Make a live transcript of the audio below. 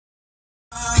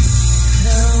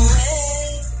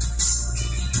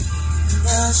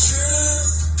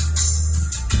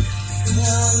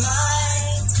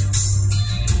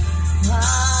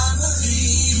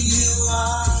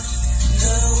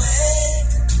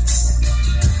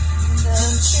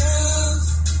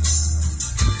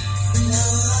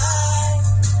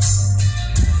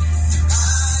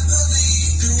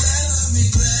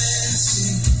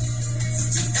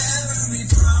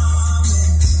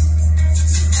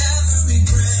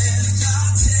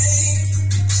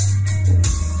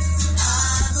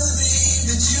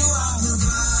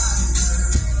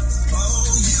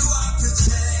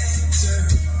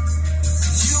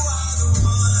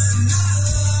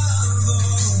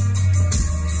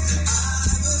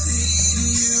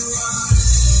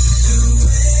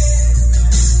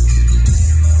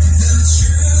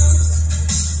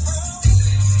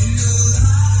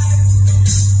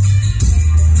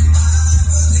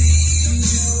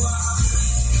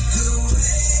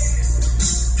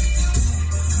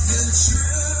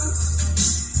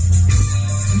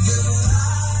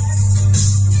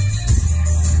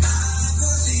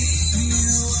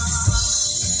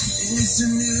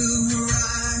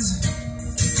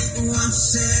I'm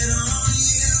set on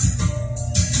you,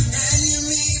 and you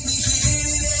meet me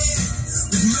here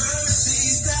with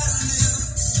mercies that are new.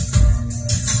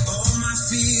 All my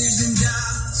fears and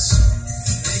doubts,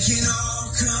 they can all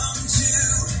come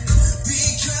true,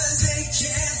 because they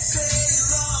can't stay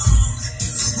long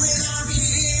when I'm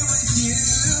here with you.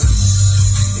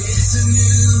 It's a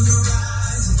new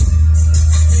horizon,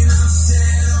 and I'm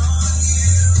set on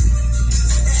you,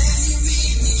 and you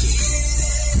meet me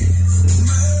here with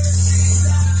mercies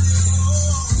that are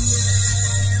new.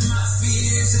 Yeah, my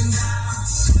fears and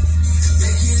doubts,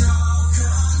 they can all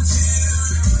come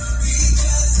true,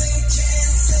 because they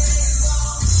can't stay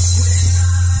long when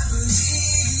I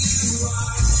believe you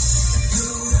are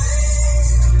the way,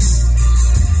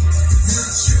 the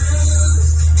truth,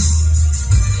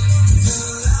 the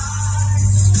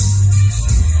life.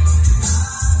 I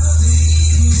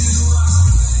believe you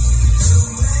are the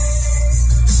way,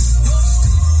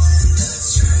 and the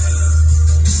truth,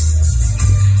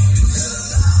 the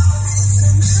life. It's a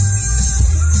new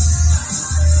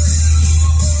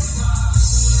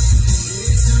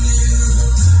It's a new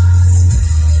horizon,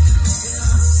 and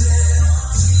I'm set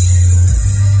on you,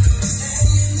 and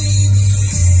you meet me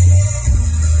here,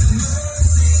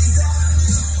 mercies that are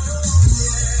new.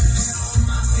 Yeah, all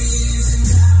my fears and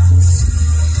doubts,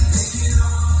 they can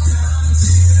all come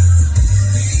true,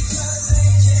 because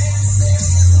they can't stay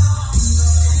long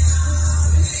when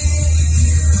I'm with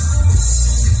you. The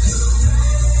way,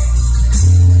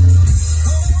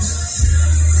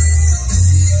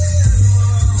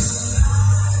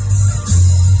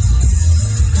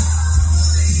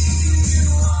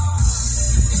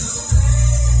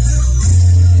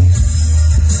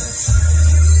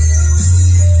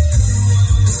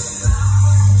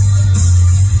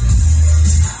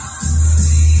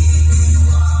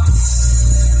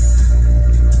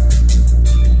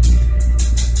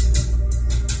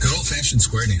 Good old-fashioned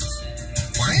square dance.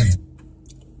 Right?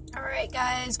 All right,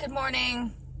 guys. Good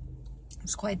morning. It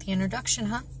was quite the introduction,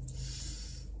 huh?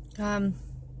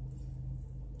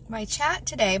 My chat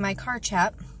today, my car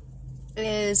chat,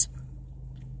 is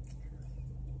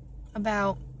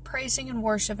about praising and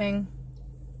worshiping,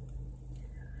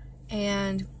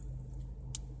 and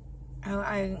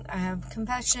I have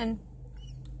confession.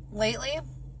 Lately,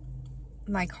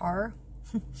 my car,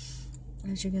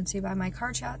 as you can see by my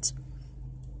car chats,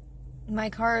 my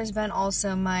car has been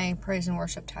also my praise and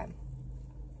worship time.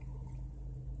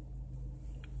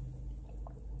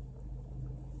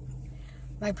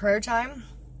 My prayer time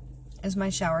is my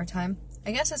shower time.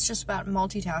 I guess it's just about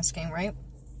multitasking, right?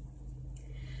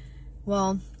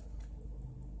 Well,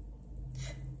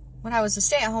 when I was a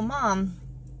stay-at-home mom,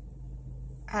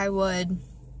 I would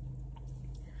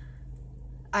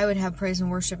have praise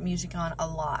and worship music on a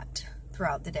lot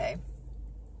throughout the day.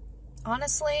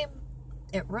 Honestly,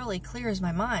 it really clears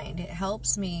my mind. It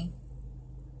helps me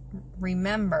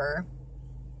remember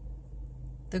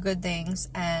the good things,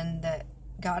 and that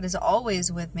God is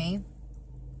always with me.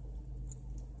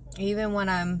 Even when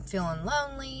I'm feeling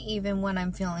lonely, even when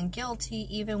I'm feeling guilty,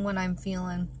 even when I'm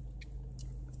feeling,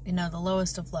 the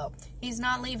lowest of low. He's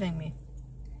not leaving me.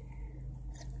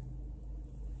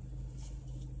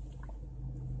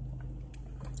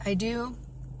 I do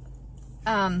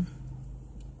try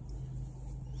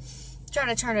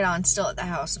to turn it on still at the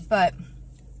house, but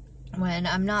when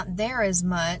I'm not there as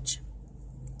much,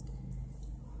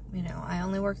 I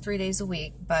only work 3 days a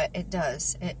week, but it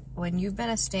does. When you've been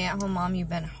a stay-at-home mom, you've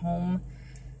been home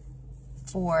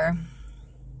for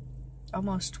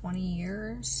almost 20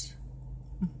 years.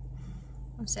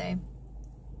 I'd say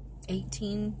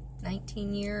 18,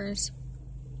 19 years.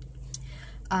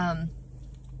 And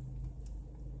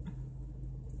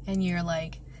you're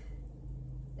like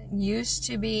used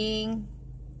to being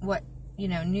what,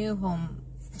 new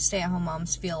stay-at-home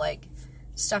moms feel like,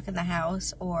 stuck in the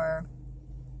house, or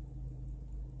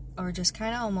just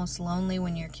kind of almost lonely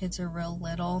when your kids are real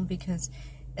little, because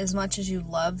as much as you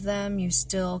love them, you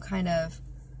still kind of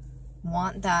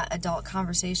want that adult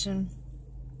conversation.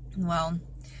 Well,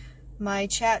 my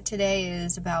chat today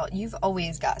is about, you've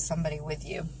always got somebody with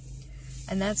you,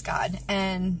 and that's God.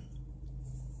 And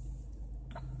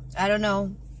I don't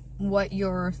know what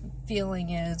your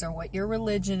feeling is, or what your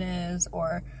religion is,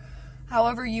 or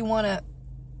however you want to,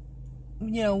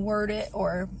 word it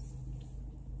or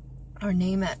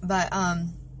name it, but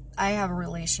I have a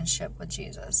relationship with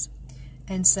Jesus,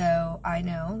 and so I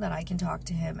know that I can talk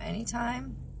to him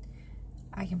anytime.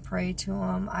 I can pray to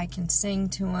him. I can sing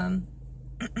to him.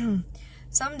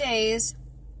 Some days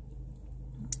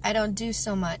I don't do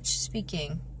so much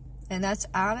speaking, and that's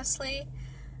honestly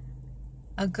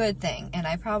a good thing, and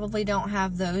I probably don't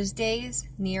have those days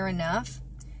near enough,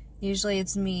 Usually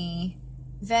it's me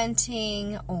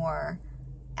venting or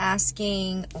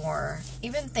asking or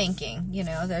even thinking. You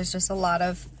know, there's just a lot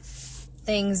of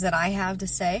things that I have to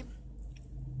say.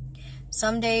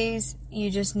 Some days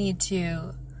you just need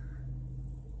to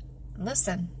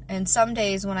listen. And some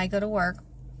days when I go to work,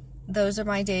 those are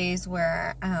my days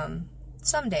where,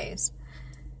 some days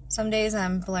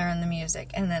I'm blaring the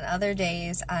music. And then other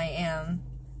days I am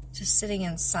just sitting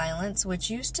in silence,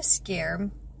 which used to scare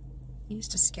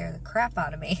the crap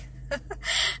out of me.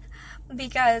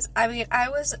 Because, I mean, I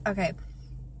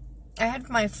had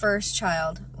my first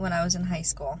child when I was in high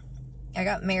school. I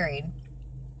got married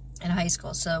in high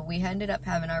school, so we ended up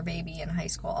having our baby in high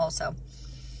school also.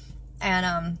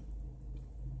 And,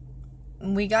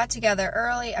 we got together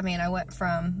early. I mean, I went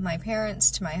from my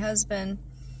parents to my husband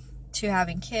to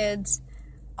having kids,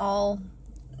 all,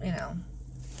 you know,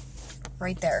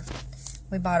 right there.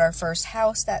 We bought our first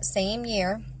house that same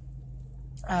year.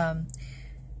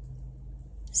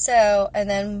 So, and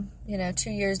then, you know,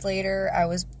 2 years later, I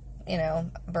was, you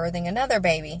know, birthing another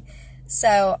baby.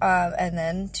 So, and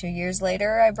then 2 years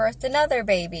later, I birthed another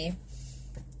baby.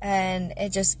 And it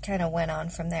just kind of went on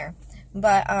from there.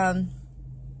 But,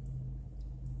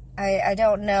 I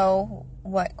don't know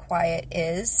what quiet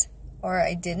is, or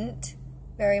I didn't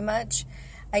very much.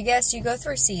 I guess you go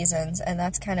through seasons, and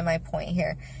that's kind of my point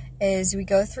here, is we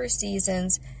go through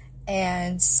seasons,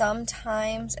 and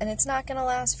sometimes, and it's not going to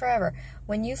last forever,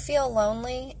 when you feel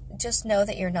lonely, just know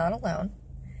that you're not alone.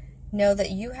 Know that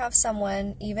you have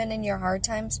someone, even in your hard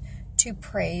times, to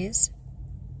praise.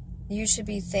 You should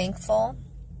be thankful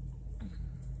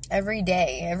every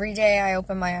day. Every day I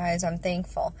open my eyes, I'm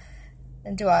thankful.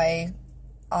 And do I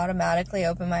automatically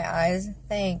open my eyes?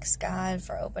 Thanks, God,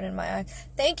 for opening my eyes.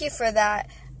 Thank you for that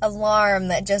alarm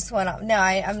that just went off. No,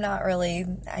 I'm not really,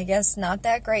 I guess, not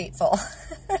that grateful.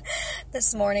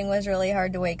 This morning was really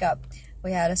hard to wake up.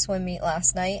 We had a swim meet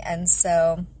last night, and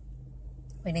so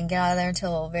we didn't get out of there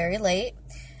until very late.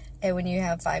 And when you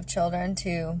have 5 children,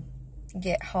 to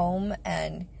get home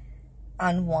and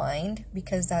unwind,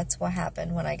 because that's what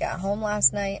happened when I got home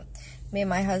last night. Me and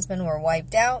my husband were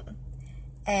wiped out.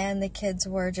 And the kids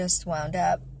were just wound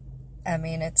up. I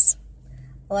mean, it's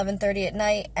 11:30 at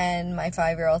night, and my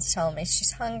 5-year-old's telling me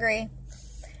she's hungry.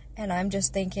 And I'm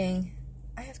just thinking,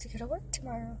 I have to go to work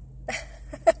tomorrow.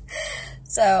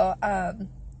 So,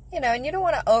 you know, and you don't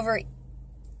want to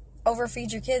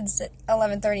overfeed your kids at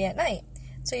 11:30 at night.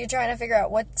 So you're trying to figure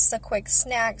out what's a quick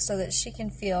snack so that she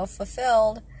can feel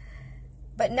fulfilled,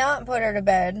 but not put her to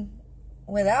bed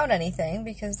without anything,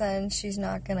 because then she's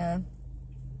going to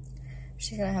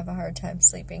have a hard time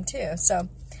sleeping too. So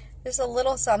just a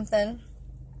little something.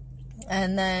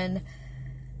 And then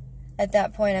at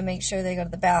that point, I make sure they go to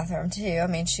the bathroom too. I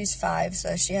mean, she's 5,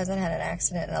 so she hasn't had an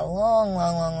accident in a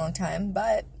long time.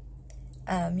 But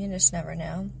you just never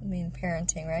know. I mean,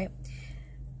 parenting, right?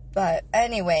 But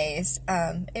anyways,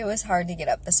 it was hard to get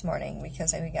up this morning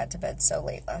because we got to bed so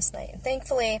late last night. And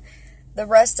thankfully, the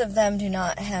rest of them do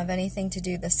not have anything to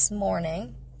do this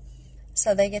morning,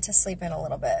 so they get to sleep in a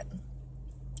little bit.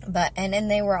 But, and then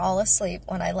they were all asleep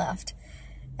when I left.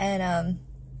 And,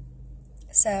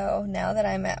 so now that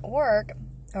I'm at work,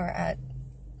 or at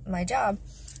my job,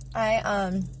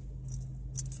 I,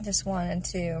 just wanted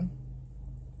to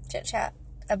chit-chat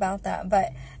about that.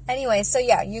 But anyway, so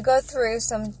yeah, you go through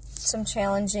some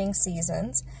challenging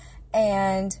seasons,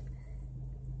 and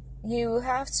you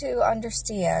have to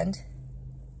understand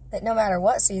that no matter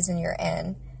what season you're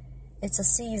in, it's a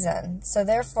season. So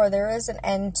therefore, there is an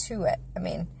end to it. I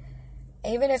mean,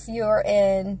 even if you're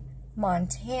in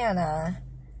Montana,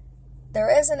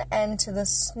 there is an end to the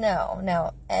snow.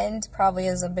 Now, end probably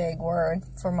is a big word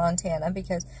for Montana,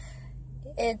 because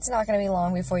it's not going to be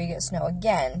long before you get snow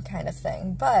again, kind of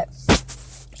thing. But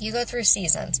you go through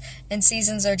seasons, and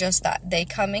seasons are just that. They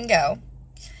come and go.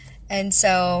 And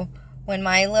so when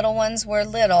my little ones were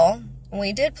little,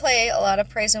 we did play a lot of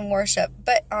praise and worship,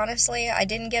 but honestly, I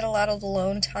didn't get a lot of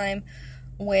alone time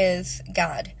with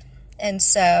God. And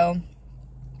so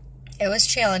it was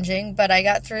challenging, but I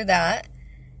got through that.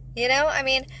 You know, I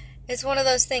mean, it's one of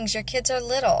those things. Your kids are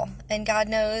little, and God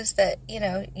knows that, you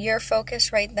know, your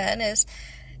focus right then is,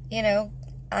 you know,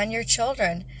 on your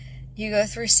children. You go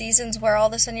through seasons where all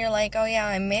of a sudden you're like, oh yeah,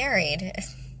 I'm married.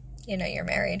 You know, you're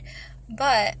married.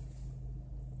 But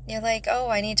you're like, oh,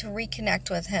 I need to reconnect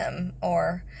with him.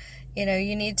 Or, you know,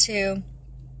 you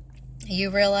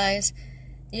realize,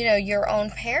 you know, your own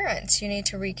parents you need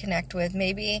to reconnect with.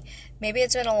 Maybe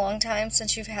it's been a long time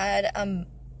since you've had,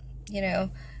 you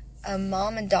know, a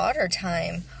mom and daughter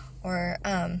time. Or,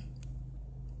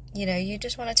 you know, you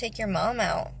just want to take your mom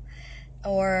out.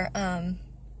 Or,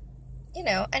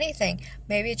 anything.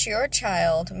 Maybe it's your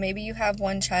child. Maybe you have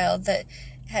one child that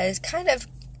has kind of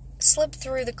slipped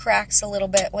through the cracks a little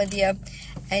bit with you,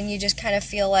 and you just kind of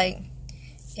feel like,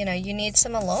 you need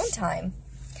some alone time.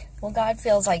 Well, God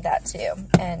feels like that too,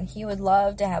 and He would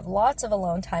love to have lots of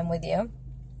alone time with you,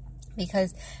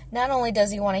 because not only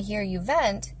does He want to hear you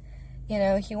vent,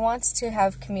 He wants to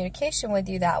have communication with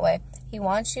you that way. He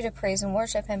wants you to praise and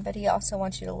worship Him, but He also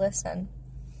wants you to listen.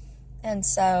 And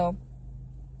so,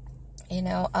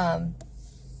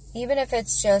 even if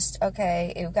it's just,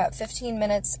 okay, you've got 15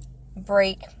 minutes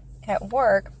break at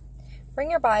work,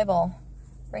 bring your Bible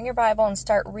and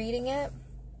start reading it,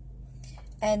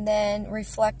 and then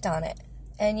reflect on it.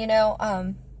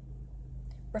 And,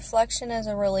 reflection is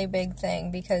a really big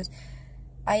thing, because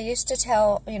I used to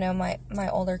tell, my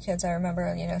older kids, I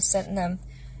remember, sitting them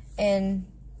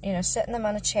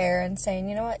on a chair and saying,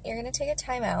 you know what, you're going to take a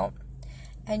time out,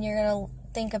 and you're going to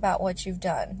think about what you've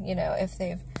done, if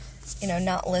they've,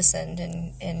 not listened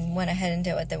and went ahead and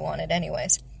did what they wanted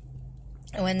anyways.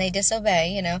 And when they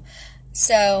disobey,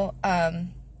 so,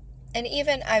 and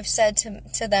even I've said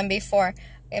to them before,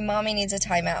 Mommy needs a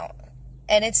timeout.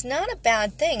 And it's not a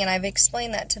bad thing, and I've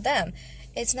explained that to them.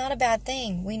 It's not a bad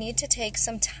thing. We need to take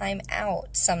some time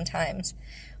out sometimes.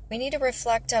 We need to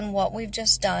reflect on what we've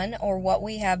just done, or what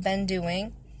we have been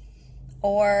doing,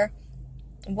 or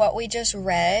what we just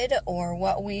read, or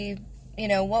what we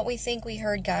think we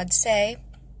heard God say.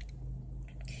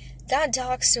 God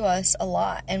talks to us a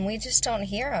lot, and we just don't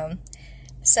hear Him.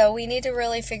 So we need to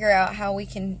really figure out how we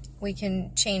can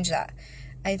change that.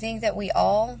 I think that we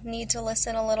all need to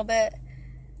listen a little bit.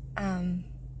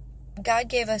 God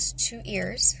gave us 2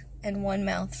 ears and 1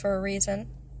 mouth for a reason.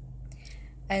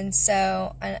 And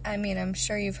so, I'm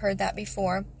sure you've heard that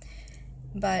before,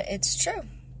 but it's true.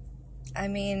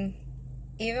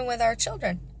 Even with our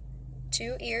children,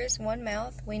 2 ears, 1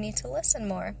 mouth, we need to listen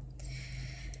more.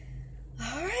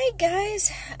 All right,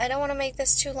 guys, I don't want to make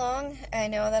this too long. I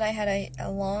know that I had a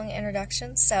long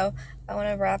introduction, so I want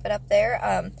to wrap it up there.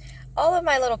 All of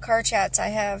my little car chats I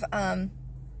have on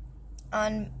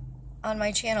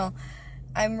my channel,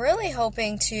 I'm really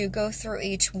hoping to go through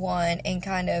each one and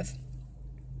kind of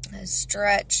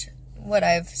stretch what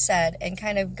I've said and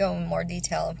kind of go in more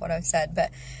detail of what I've said.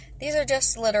 But these are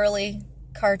just literally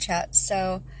car chats,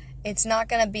 so it's not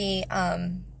going to be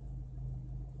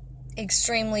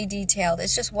extremely detailed.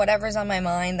 It's just whatever's on my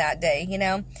mind that day,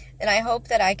 and I hope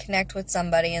that I connect with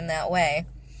somebody in that way.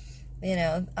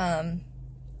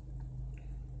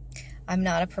 I'm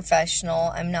not a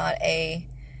professional. I'm not a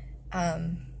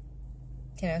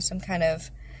some kind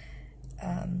of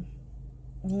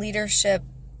leadership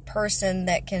person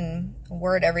that can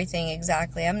word everything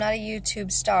exactly. I'm not a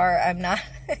YouTube star. I'm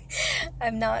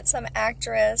not some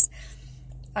actress.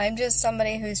 I'm just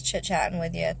somebody who's chit-chatting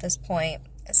with you at this point.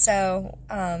 So,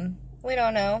 we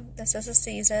don't know. This is a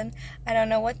season. I don't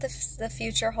know what the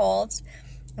future holds,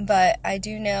 but I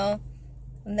do know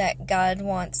that God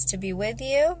wants to be with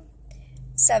you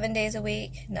 7 days a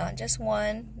week, not just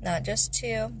 1, not just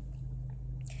 2.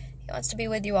 He wants to be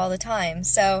with you all the time.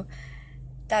 So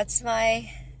that's my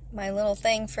little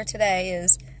thing for today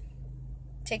is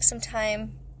take some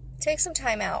time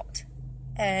out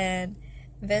and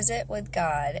visit with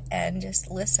God and just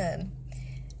listen.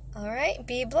 All right,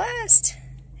 be blessed.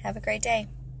 Have a great day.